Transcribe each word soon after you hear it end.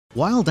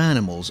Wild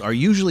animals are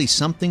usually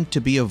something to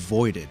be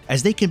avoided,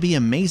 as they can be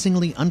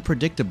amazingly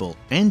unpredictable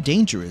and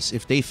dangerous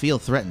if they feel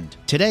threatened.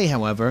 Today,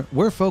 however,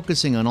 we're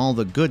focusing on all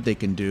the good they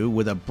can do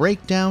with a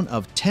breakdown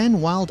of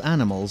 10 wild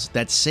animals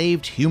that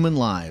saved human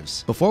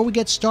lives. Before we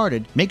get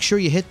started, make sure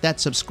you hit that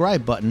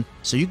subscribe button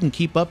so you can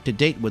keep up to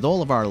date with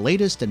all of our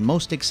latest and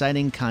most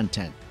exciting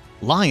content.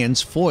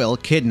 Lions foil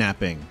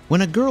kidnapping.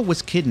 When a girl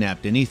was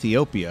kidnapped in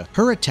Ethiopia,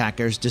 her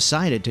attackers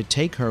decided to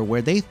take her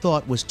where they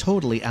thought was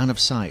totally out of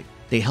sight.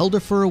 They held her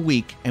for a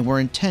week and were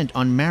intent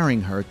on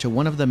marrying her to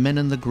one of the men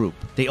in the group.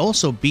 They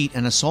also beat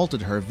and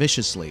assaulted her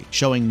viciously,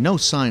 showing no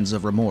signs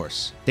of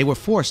remorse. They were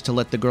forced to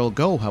let the girl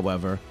go,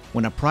 however,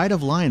 when a pride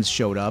of lions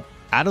showed up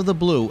out of the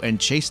blue and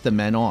chased the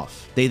men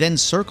off. They then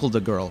circled the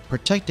girl,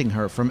 protecting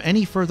her from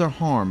any further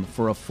harm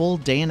for a full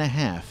day and a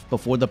half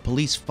before the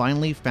police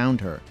finally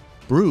found her,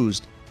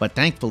 bruised but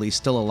thankfully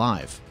still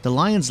alive. The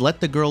lions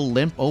let the girl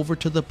limp over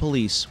to the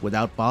police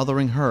without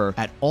bothering her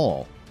at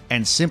all,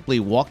 and simply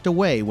walked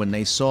away when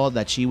they saw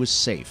that she was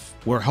safe.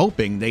 We're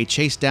hoping they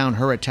chased down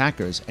her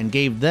attackers and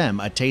gave them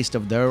a taste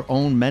of their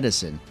own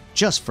medicine,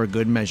 just for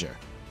good measure.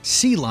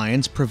 Sea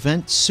lions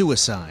prevent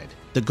suicide.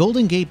 The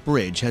Golden Gate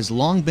Bridge has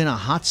long been a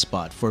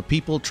hotspot for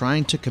people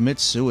trying to commit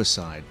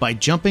suicide by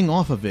jumping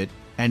off of it,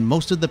 and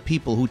most of the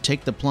people who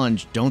take the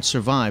plunge don't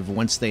survive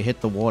once they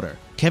hit the water.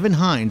 Kevin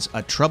Hines,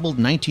 a troubled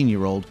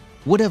 19-year-old,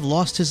 would have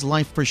lost his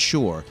life for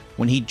sure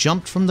when he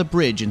jumped from the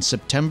bridge in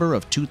September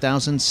of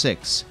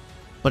 2006.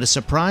 But a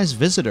surprise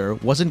visitor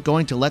wasn't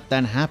going to let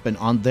that happen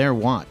on their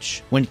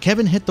watch. When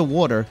Kevin hit the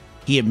water,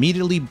 he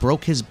immediately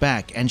broke his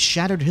back and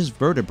shattered his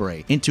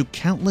vertebrae into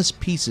countless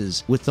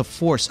pieces with the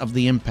force of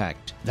the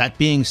impact. That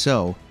being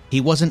so,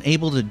 he wasn't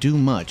able to do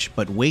much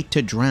but wait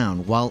to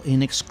drown while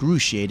in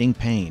excruciating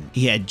pain.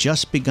 He had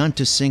just begun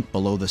to sink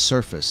below the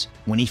surface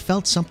when he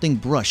felt something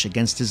brush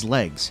against his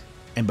legs,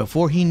 and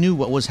before he knew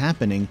what was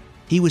happening,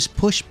 he was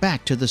pushed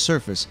back to the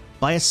surface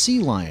by a sea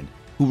lion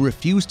who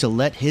refused to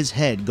let his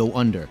head go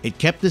under. It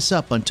kept this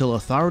up until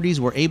authorities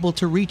were able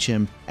to reach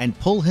him and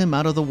pull him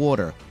out of the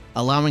water,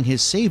 allowing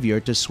his savior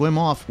to swim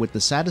off with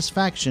the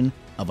satisfaction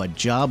of a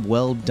job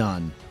well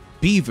done.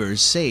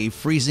 Beavers save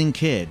freezing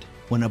kid.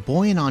 When a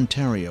boy in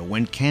Ontario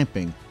went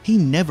camping, he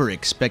never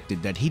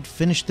expected that he'd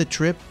finish the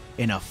trip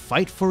in a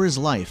fight for his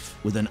life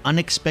with an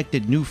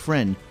unexpected new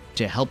friend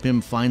to help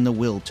him find the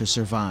will to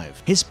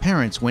survive. His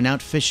parents went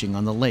out fishing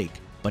on the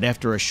lake, but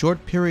after a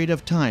short period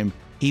of time,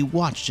 he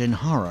watched in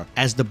horror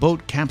as the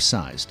boat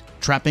capsized,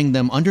 trapping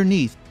them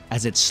underneath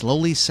as it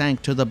slowly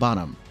sank to the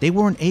bottom. They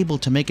weren't able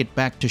to make it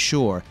back to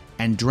shore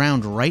and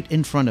drowned right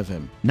in front of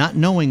him. Not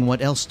knowing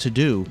what else to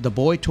do, the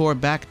boy tore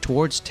back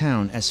towards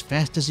town as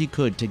fast as he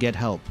could to get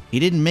help. He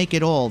didn't make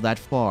it all that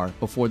far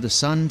before the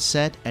sun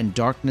set and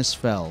darkness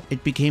fell.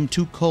 It became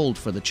too cold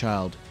for the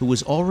child, who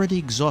was already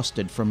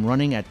exhausted from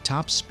running at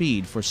top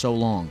speed for so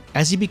long.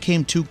 As he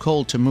became too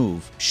cold to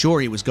move,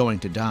 sure he was going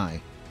to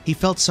die, he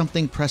felt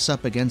something press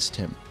up against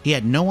him. He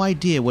had no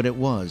idea what it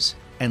was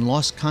and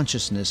lost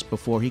consciousness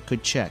before he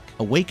could check,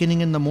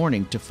 awakening in the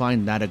morning to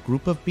find that a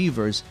group of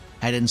beavers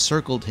had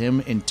encircled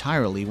him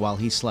entirely while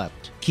he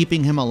slept,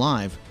 keeping him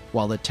alive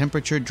while the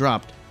temperature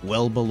dropped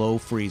well below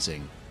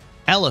freezing.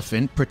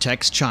 Elephant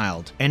protects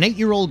child. An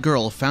 8-year-old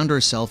girl found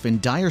herself in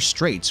dire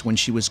straits when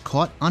she was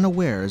caught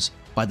unawares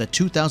by the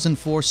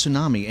 2004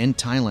 tsunami in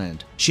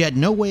Thailand. She had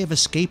no way of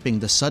escaping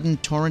the sudden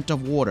torrent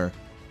of water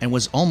and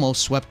was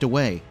almost swept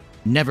away,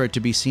 never to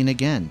be seen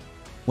again,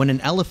 when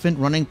an elephant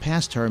running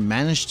past her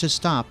managed to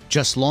stop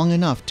just long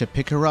enough to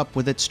pick her up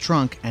with its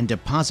trunk and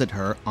deposit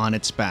her on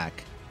its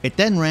back. It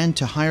then ran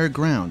to higher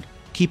ground,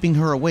 keeping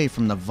her away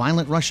from the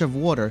violent rush of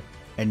water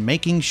and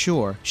making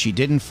sure she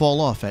didn't fall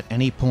off at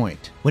any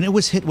point. When it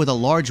was hit with a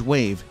large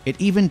wave,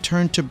 it even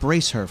turned to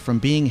brace her from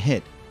being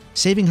hit,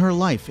 saving her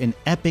life in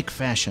epic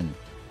fashion.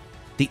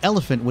 The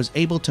elephant was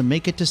able to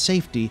make it to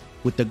safety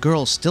with the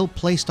girl still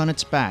placed on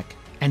its back,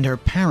 and her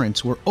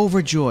parents were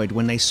overjoyed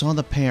when they saw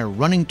the pair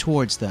running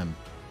towards them.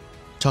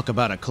 Talk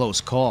about a close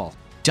call.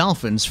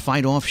 Dolphins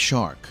fight off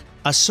shark.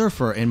 A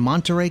surfer in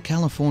Monterey,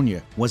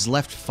 California was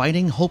left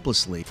fighting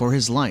hopelessly for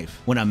his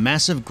life when a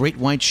massive great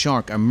white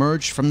shark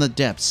emerged from the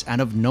depths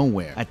out of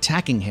nowhere,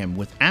 attacking him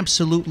with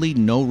absolutely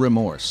no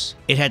remorse.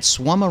 It had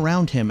swum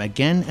around him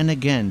again and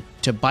again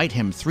to bite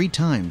him 3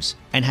 times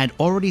and had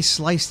already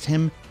sliced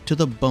him to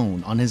the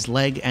bone on his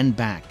leg and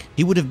back.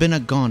 He would have been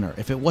a goner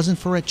if it wasn't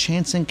for a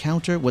chance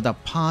encounter with a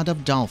pod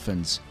of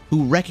dolphins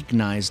who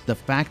recognized the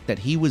fact that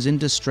he was in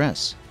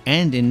distress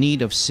and in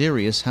need of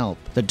serious help.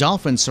 The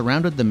dolphins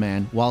surrounded the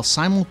man while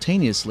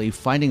simultaneously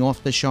fighting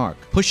off the shark,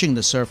 pushing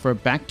the surfer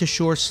back to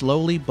shore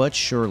slowly but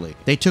surely.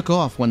 They took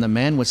off when the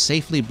man was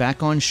safely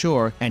back on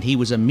shore and he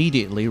was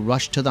immediately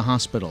rushed to the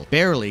hospital,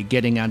 barely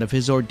getting out of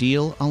his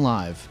ordeal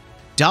alive.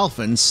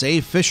 Dolphins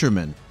save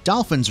fishermen.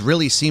 Dolphins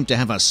really seem to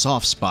have a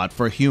soft spot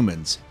for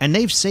humans, and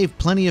they've saved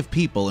plenty of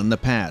people in the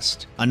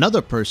past.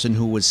 Another person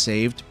who was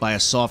saved by a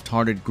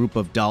soft-hearted group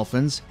of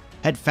dolphins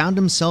had found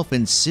himself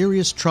in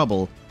serious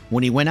trouble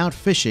when he went out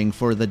fishing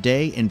for the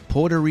day in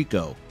Puerto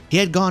Rico. He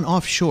had gone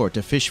offshore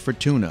to fish for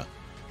tuna,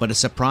 but a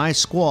surprise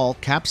squall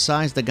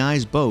capsized the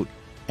guy's boat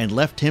and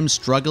left him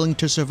struggling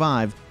to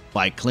survive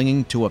by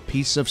clinging to a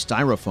piece of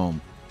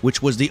styrofoam,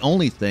 which was the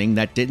only thing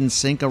that didn't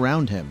sink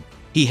around him.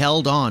 He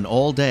held on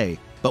all day,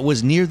 but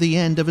was near the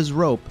end of his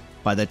rope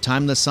by the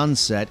time the sun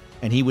set,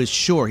 and he was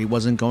sure he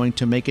wasn't going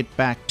to make it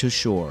back to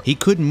shore. He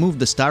couldn't move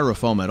the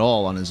styrofoam at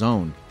all on his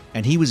own,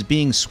 and he was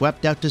being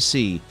swept out to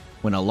sea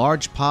when a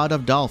large pod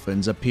of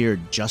dolphins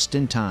appeared just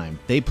in time.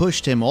 They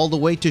pushed him all the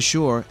way to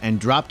shore and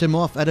dropped him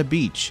off at a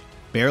beach,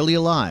 barely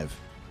alive,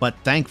 but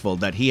thankful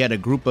that he had a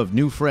group of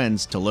new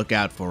friends to look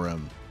out for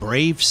him.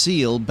 Brave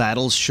seal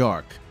battles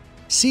shark.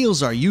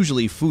 Seals are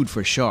usually food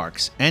for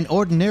sharks and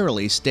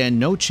ordinarily stand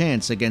no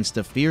chance against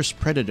the fierce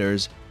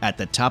predators at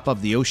the top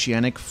of the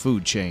oceanic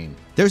food chain.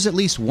 There's at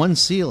least one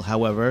seal,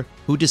 however,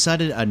 who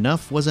decided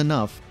enough was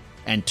enough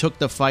and took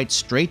the fight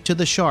straight to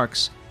the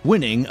sharks,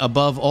 winning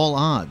above all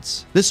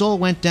odds. This all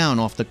went down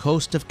off the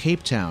coast of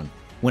Cape Town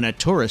when a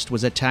tourist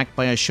was attacked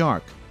by a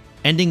shark,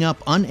 ending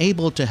up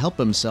unable to help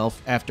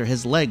himself after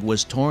his leg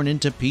was torn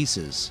into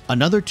pieces.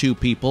 Another two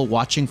people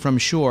watching from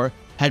shore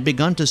had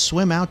begun to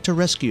swim out to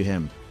rescue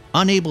him,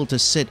 unable to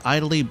sit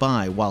idly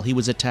by while he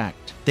was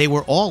attacked. They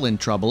were all in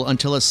trouble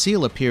until a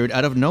seal appeared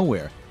out of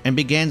nowhere and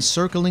began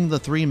circling the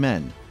three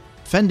men,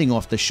 fending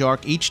off the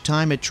shark each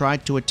time it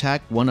tried to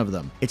attack one of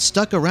them. It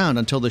stuck around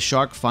until the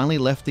shark finally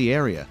left the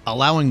area,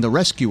 allowing the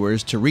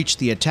rescuers to reach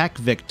the attack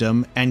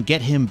victim and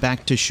get him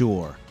back to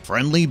shore.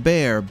 Friendly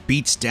bear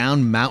beats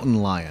down mountain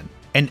lion.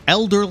 An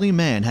elderly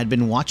man had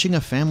been watching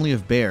a family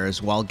of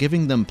bears while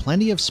giving them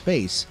plenty of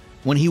space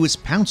when he was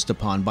pounced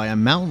upon by a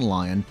mountain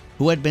lion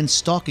who had been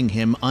stalking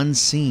him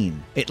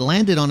unseen. It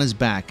landed on his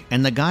back,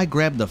 and the guy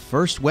grabbed the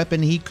first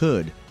weapon he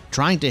could,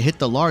 trying to hit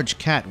the large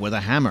cat with a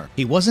hammer.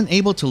 He wasn't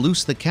able to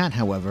loose the cat,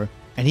 however,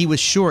 and he was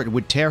sure it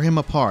would tear him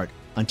apart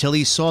until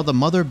he saw the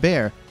mother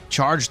bear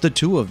charge the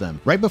two of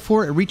them. Right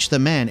before it reached the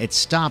man, it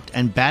stopped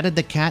and batted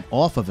the cat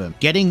off of him,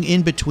 getting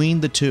in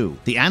between the two.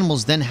 The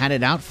animals then had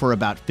it out for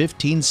about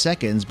 15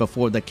 seconds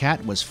before the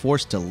cat was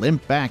forced to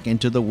limp back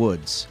into the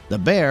woods. The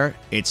bear,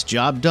 its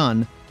job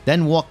done,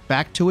 then walked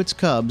back to its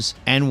cubs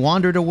and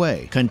wandered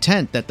away,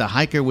 content that the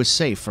hiker was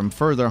safe from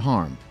further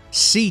harm.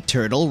 Sea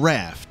turtle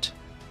raft.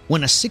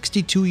 When a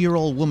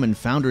 62-year-old woman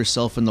found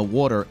herself in the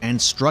water and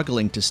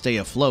struggling to stay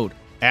afloat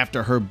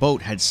after her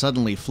boat had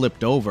suddenly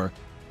flipped over,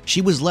 she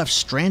was left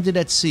stranded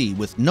at sea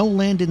with no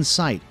land in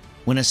sight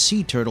when a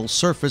sea turtle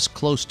surfaced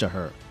close to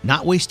her.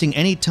 Not wasting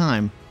any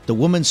time, the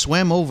woman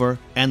swam over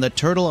and the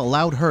turtle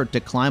allowed her to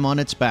climb on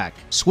its back,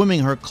 swimming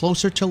her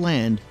closer to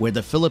land where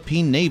the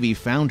Philippine Navy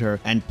found her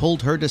and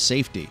pulled her to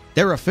safety.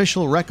 Their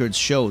official records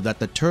show that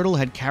the turtle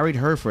had carried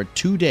her for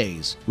 2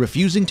 days,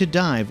 refusing to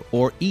dive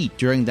or eat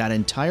during that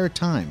entire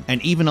time,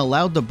 and even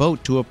allowed the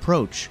boat to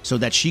approach so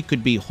that she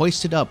could be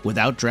hoisted up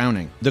without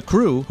drowning. The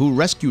crew who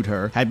rescued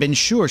her had been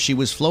sure she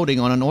was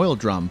floating on an oil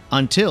drum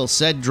until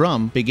said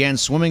drum began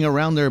swimming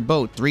around their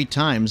boat 3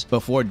 times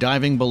before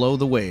diving below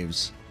the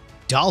waves.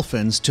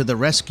 Dolphins to the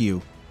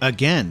rescue.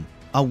 Again,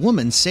 a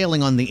woman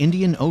sailing on the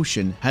Indian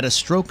Ocean had a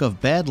stroke of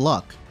bad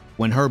luck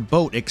when her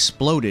boat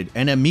exploded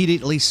and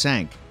immediately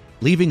sank,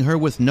 leaving her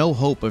with no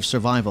hope of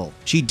survival.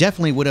 She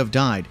definitely would have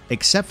died,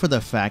 except for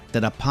the fact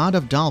that a pod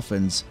of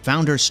dolphins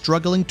found her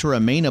struggling to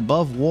remain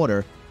above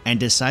water and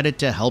decided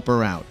to help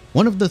her out.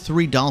 One of the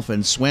 3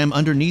 dolphins swam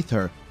underneath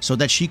her so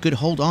that she could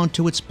hold on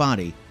to its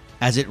body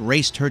as it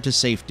raced her to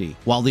safety,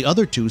 while the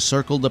other 2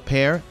 circled the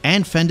pair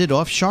and fended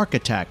off shark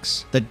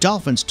attacks. The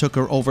dolphins took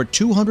her over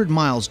 200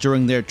 miles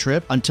during their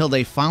trip until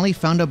they finally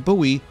found a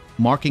buoy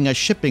marking a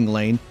shipping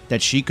lane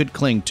that she could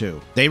cling to.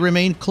 They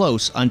remained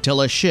close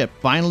until a ship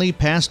finally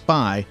passed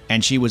by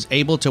and she was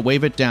able to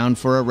wave it down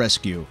for a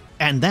rescue.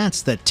 And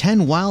that's the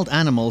 10 wild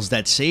animals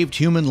that saved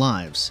human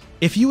lives.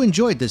 If you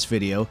enjoyed this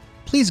video,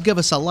 please give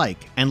us a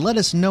like and let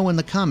us know in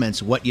the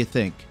comments what you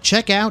think.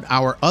 Check out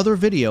our other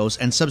videos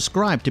and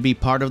subscribe to be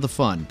part of the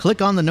fun.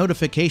 Click on the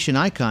notification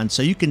icon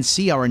so you can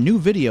see our new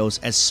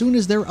videos as soon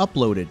as they're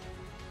uploaded.